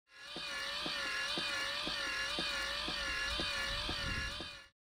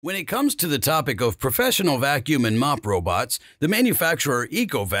When it comes to the topic of professional vacuum and mop robots, the manufacturer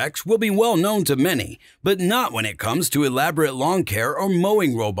Ecovacs will be well known to many, but not when it comes to elaborate lawn care or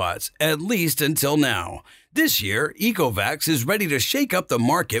mowing robots, at least until now. This year, Ecovacs is ready to shake up the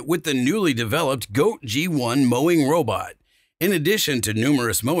market with the newly developed GOAT G1 mowing robot. In addition to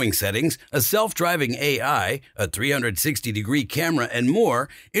numerous mowing settings, a self-driving AI, a 360-degree camera, and more,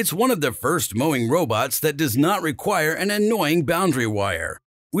 it's one of the first mowing robots that does not require an annoying boundary wire.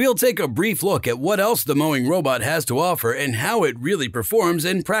 We'll take a brief look at what else the mowing robot has to offer and how it really performs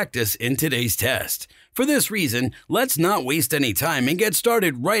in practice in today's test. For this reason, let's not waste any time and get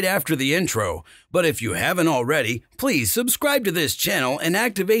started right after the intro. But if you haven't already, please subscribe to this channel and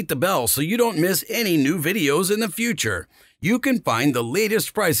activate the bell so you don't miss any new videos in the future. You can find the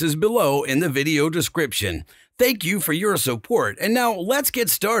latest prices below in the video description. Thank you for your support, and now let's get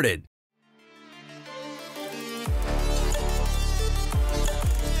started.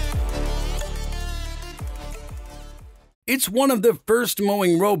 It's one of the first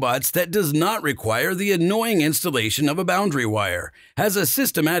mowing robots that does not require the annoying installation of a boundary wire, has a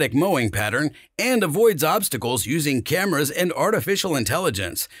systematic mowing pattern, and avoids obstacles using cameras and artificial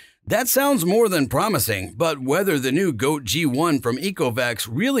intelligence. That sounds more than promising, but whether the new GOAT G1 from Ecovacs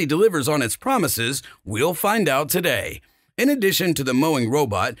really delivers on its promises, we'll find out today. In addition to the mowing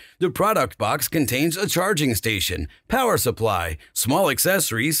robot, the product box contains a charging station, power supply, small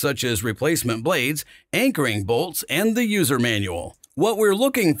accessories such as replacement blades, anchoring bolts, and the user manual. What we're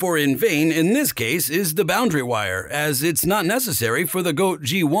looking for in vain in this case is the boundary wire, as it's not necessary for the GOAT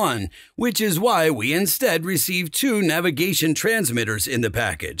G1, which is why we instead receive two navigation transmitters in the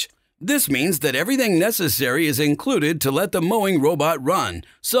package. This means that everything necessary is included to let the mowing robot run,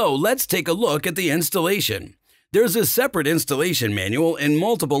 so let's take a look at the installation. There's a separate installation manual in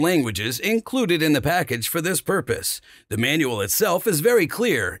multiple languages included in the package for this purpose. The manual itself is very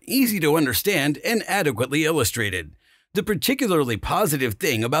clear, easy to understand, and adequately illustrated. The particularly positive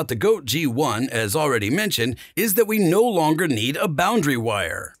thing about the GOAT G1, as already mentioned, is that we no longer need a boundary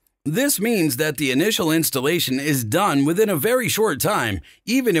wire. This means that the initial installation is done within a very short time,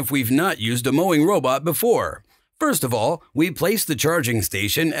 even if we've not used a mowing robot before. First of all, we place the charging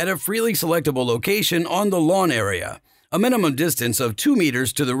station at a freely selectable location on the lawn area. A minimum distance of 2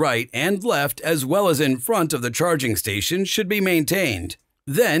 meters to the right and left as well as in front of the charging station should be maintained.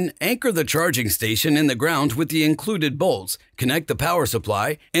 Then, anchor the charging station in the ground with the included bolts, connect the power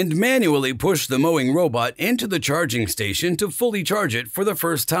supply, and manually push the mowing robot into the charging station to fully charge it for the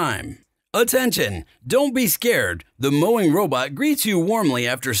first time. Attention! Don't be scared. The mowing robot greets you warmly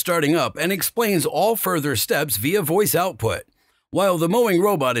after starting up and explains all further steps via voice output. While the mowing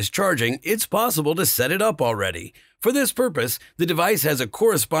robot is charging, it's possible to set it up already. For this purpose, the device has a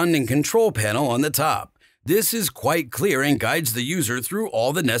corresponding control panel on the top. This is quite clear and guides the user through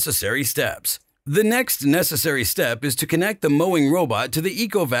all the necessary steps. The next necessary step is to connect the mowing robot to the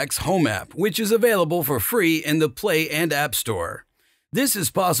Ecovacs Home app, which is available for free in the Play and App Store. This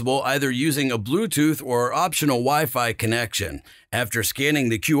is possible either using a Bluetooth or optional Wi-Fi connection. After scanning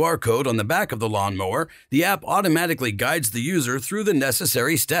the QR code on the back of the lawnmower, the app automatically guides the user through the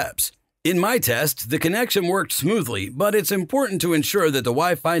necessary steps. In my test, the connection worked smoothly, but it's important to ensure that the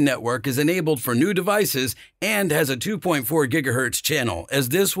Wi-Fi network is enabled for new devices and has a 2.4 GHz channel, as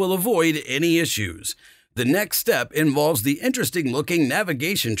this will avoid any issues. The next step involves the interesting-looking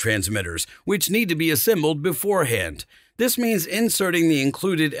navigation transmitters, which need to be assembled beforehand. This means inserting the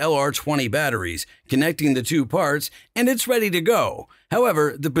included LR20 batteries, connecting the two parts, and it's ready to go.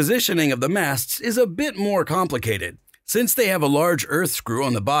 However, the positioning of the masts is a bit more complicated. Since they have a large earth screw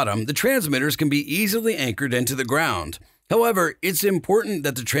on the bottom, the transmitters can be easily anchored into the ground. However, it's important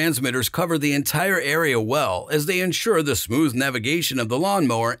that the transmitters cover the entire area well, as they ensure the smooth navigation of the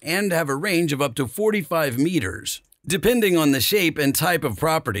lawnmower and have a range of up to 45 meters. Depending on the shape and type of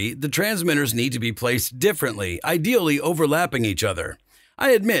property, the transmitters need to be placed differently, ideally overlapping each other. I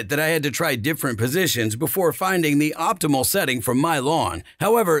admit that I had to try different positions before finding the optimal setting for my lawn.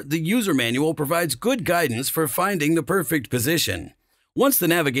 However, the user manual provides good guidance for finding the perfect position. Once the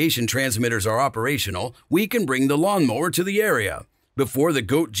navigation transmitters are operational, we can bring the lawnmower to the area. Before the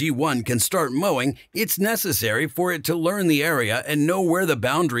GOAT G1 can start mowing, it's necessary for it to learn the area and know where the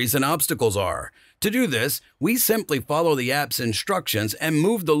boundaries and obstacles are. To do this, we simply follow the app's instructions and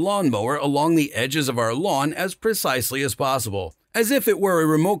move the lawnmower along the edges of our lawn as precisely as possible, as if it were a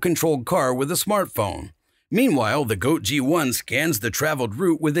remote-controlled car with a smartphone. Meanwhile, the GOAT G1 scans the traveled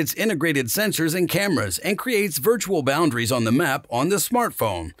route with its integrated sensors and cameras and creates virtual boundaries on the map on the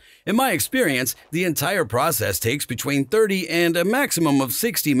smartphone. In my experience, the entire process takes between 30 and a maximum of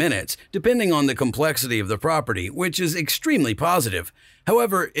 60 minutes, depending on the complexity of the property, which is extremely positive.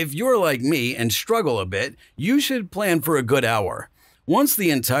 However, if you're like me and struggle a bit, you should plan for a good hour. Once the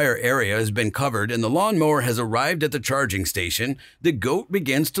entire area has been covered and the lawnmower has arrived at the charging station, the GOAT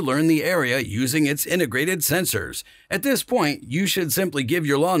begins to learn the area using its integrated sensors. At this point, you should simply give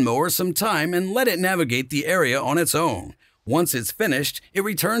your lawnmower some time and let it navigate the area on its own. Once it's finished, it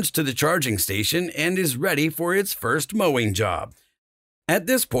returns to the charging station and is ready for its first mowing job. At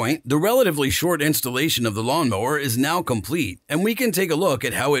this point, the relatively short installation of the lawnmower is now complete, and we can take a look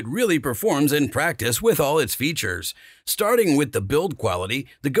at how it really performs in practice with all its features. Starting with the build quality,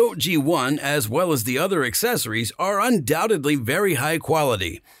 the GOAT G1 as well as the other accessories are undoubtedly very high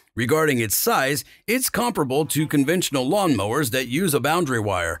quality. Regarding its size, it's comparable to conventional lawnmowers that use a boundary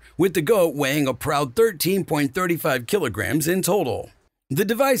wire, with the GOAT weighing a proud 13.35 kilograms in total. The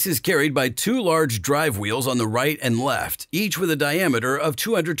device is carried by two large drive wheels on the right and left, each with a diameter of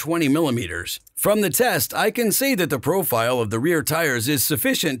 220 millimeters. From the test, I can say that the profile of the rear tires is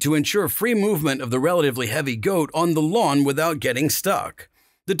sufficient to ensure free movement of the relatively heavy GOAT on the lawn without getting stuck.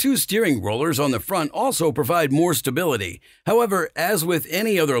 The two steering rollers on the front also provide more stability. However, as with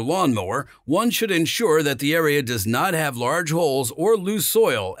any other lawnmower, one should ensure that the area does not have large holes or loose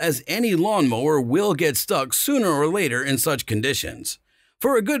soil, as any lawnmower will get stuck sooner or later in such conditions.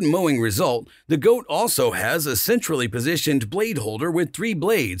 For a good mowing result, the GOAT also has a centrally positioned blade holder with 3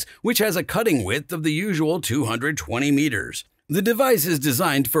 blades, which has a cutting width of the usual 220 meters. The device is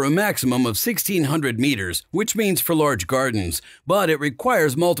designed for a maximum of 1,600 meters, which means for large gardens, but it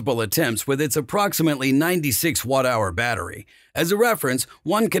requires multiple attempts with its approximately 96 watt-hour battery. As a reference,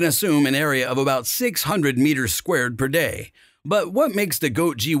 one can assume an area of about 600 meters squared per day. But what makes the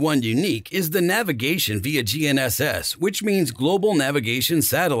GOAT G1 unique is the navigation via GNSS, which means Global Navigation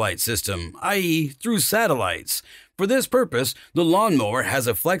Satellite System, i.e. through satellites. For this purpose, the lawnmower has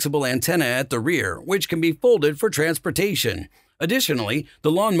a flexible antenna at the rear, which can be folded for transportation. Additionally, the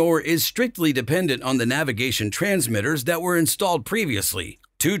lawnmower is strictly dependent on the navigation transmitters that were installed previously.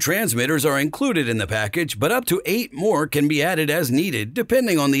 2 transmitters are included in the package, but up to 8 more can be added as needed,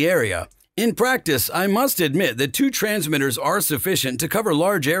 depending on the area. In practice, I must admit that 2 transmitters are sufficient to cover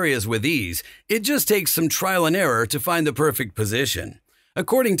large areas with ease. It just takes some trial and error to find the perfect position.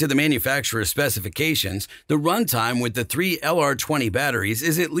 According to the manufacturer's specifications, the runtime with the 3 LR20 batteries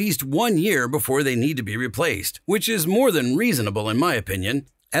is at least 1 year before they need to be replaced, which is more than reasonable in my opinion.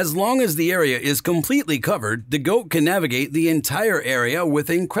 As long as the area is completely covered, the GOAT can navigate the entire area with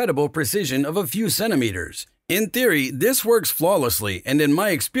incredible precision of a few centimeters. In theory, this works flawlessly, and in my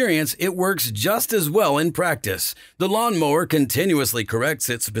experience, it works just as well in practice. The lawnmower continuously corrects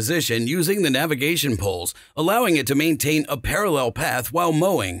its position using the navigation poles, allowing it to maintain a parallel path while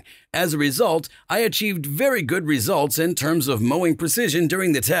mowing. As a result, I achieved very good results in terms of mowing precision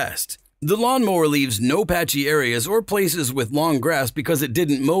during the test. The lawnmower leaves no patchy areas or places with long grass because it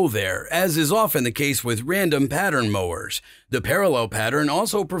didn't mow there, as is often the case with random pattern mowers. The parallel pattern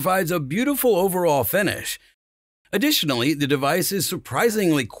also provides a beautiful overall finish. Additionally, the device is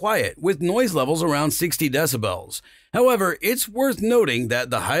surprisingly quiet, with noise levels around 60 decibels. However, it's worth noting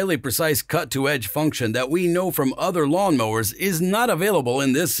that the highly precise cut-to-edge function that we know from other lawnmowers is not available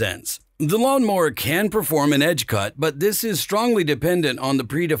in this sense. The lawnmower can perform an edge cut, but this is strongly dependent on the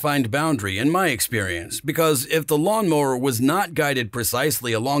predefined boundary in my experience, because if the lawnmower was not guided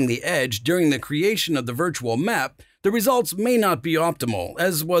precisely along the edge during the creation of the virtual map, the results may not be optimal,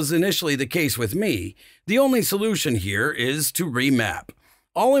 as was initially the case with me. The only solution here is to remap.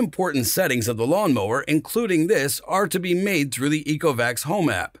 All important settings of the lawnmower, including this, are to be made through the Ecovacs Home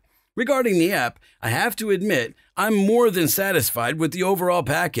app. Regarding the app, I have to admit I'm more than satisfied with the overall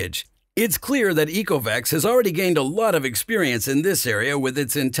package. It's clear that Ecovacs has already gained a lot of experience in this area with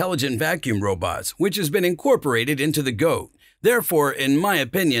its intelligent vacuum robots, which has been incorporated into the GOAT. Therefore, in my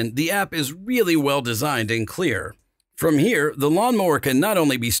opinion, the app is really well designed and clear. From here, the lawnmower can not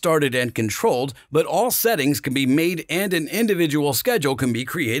only be started and controlled, but all settings can be made and an individual schedule can be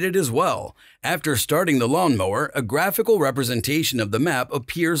created as well. After starting the lawnmower, a graphical representation of the map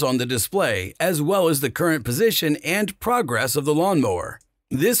appears on the display, as well as the current position and progress of the lawnmower.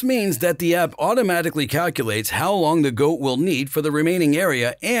 This means that the app automatically calculates how long the GOAT will need for the remaining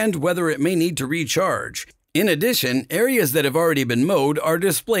area and whether it may need to recharge. In addition, areas that have already been mowed are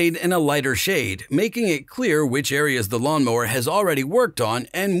displayed in a lighter shade, making it clear which areas the lawnmower has already worked on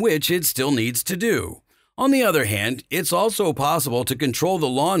and which it still needs to do. On the other hand, it's also possible to control the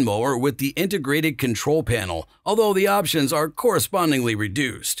lawnmower with the integrated control panel, although the options are correspondingly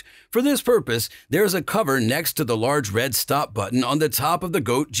reduced. For this purpose, there's a cover next to the large red stop button on the top of the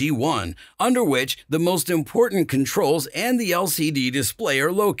GOAT G1, under which the most important controls and the LCD display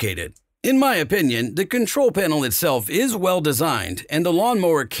are located. In my opinion, the control panel itself is well designed, and the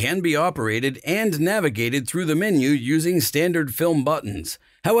lawnmower can be operated and navigated through the menu using standard film buttons.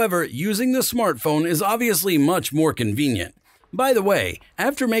 However, using the smartphone is obviously much more convenient. By the way,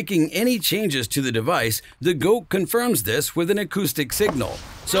 after making any changes to the device, the GOAT confirms this with an acoustic signal,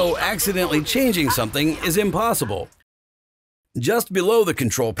 so accidentally changing something is impossible. Just below the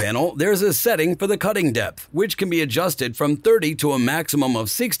control panel, there's a setting for the cutting depth, which can be adjusted from 30 to a maximum of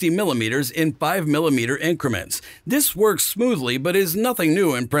 60 millimeters in 5 millimeter increments. This works smoothly but is nothing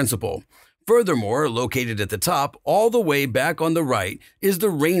new in principle. Furthermore, located at the top, all the way back on the right, is the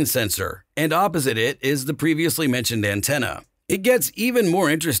rain sensor, and opposite it is the previously mentioned antenna. It gets even more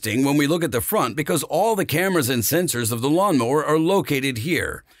interesting when we look at the front because all the cameras and sensors of the lawnmower are located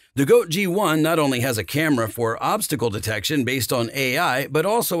here. The GOAT G1 not only has a camera for obstacle detection based on AI, but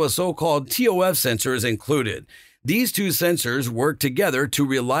also a so-called TOF sensor is included. These two sensors work together to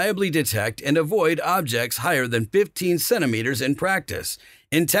reliably detect and avoid objects higher than 15 centimeters in practice.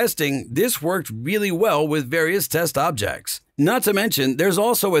 In testing, this worked really well with various test objects. Not to mention, there's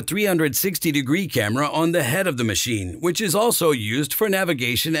also a 360-degree camera on the head of the machine, which is also used for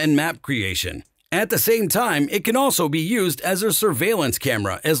navigation and map creation. At the same time, it can also be used as a surveillance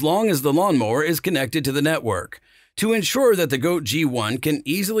camera as long as the lawnmower is connected to the network. To ensure that the GOAT G1 can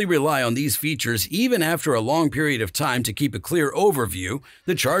easily rely on these features even after a long period of time to keep a clear overview,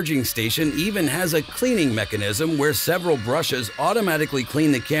 the charging station even has a cleaning mechanism where several brushes automatically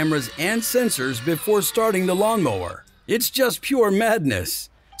clean the cameras and sensors before starting the lawnmower. It's just pure madness.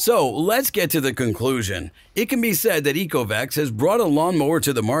 So let's get to the conclusion. It can be said that Ecovacs has brought a lawnmower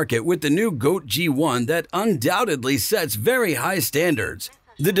to the market with the new GOAT G1 that undoubtedly sets very high standards.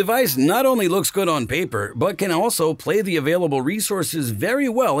 The device not only looks good on paper, but can also play the available resources very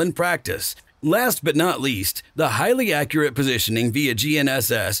well in practice. Last but not least, the highly accurate positioning via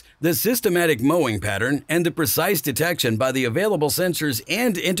GNSS, the systematic mowing pattern, and the precise detection by the available sensors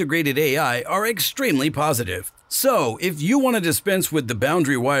and integrated AI are extremely positive. So, if you want to dispense with the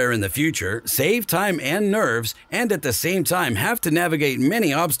boundary wire in the future, save time and nerves, and at the same time have to navigate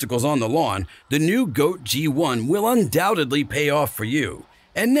many obstacles on the lawn, the new GOAT G1 will undoubtedly pay off for you.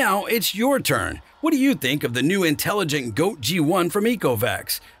 And now it's your turn. What do you think of the new intelligent GOAT G1 from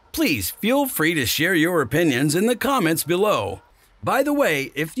Ecovacs? Please feel free to share your opinions in the comments below. By the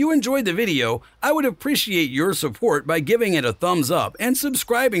way, if you enjoyed the video, I would appreciate your support by giving it a thumbs up and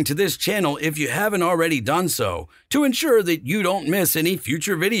subscribing to this channel if you haven't already done so, to ensure that you don't miss any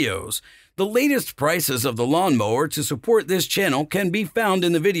future videos. The latest prices of the lawnmower to support this channel can be found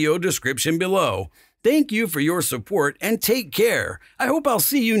in the video description below. Thank you for your support and take care. I hope I'll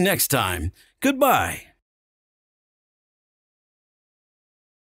see you next time. Goodbye.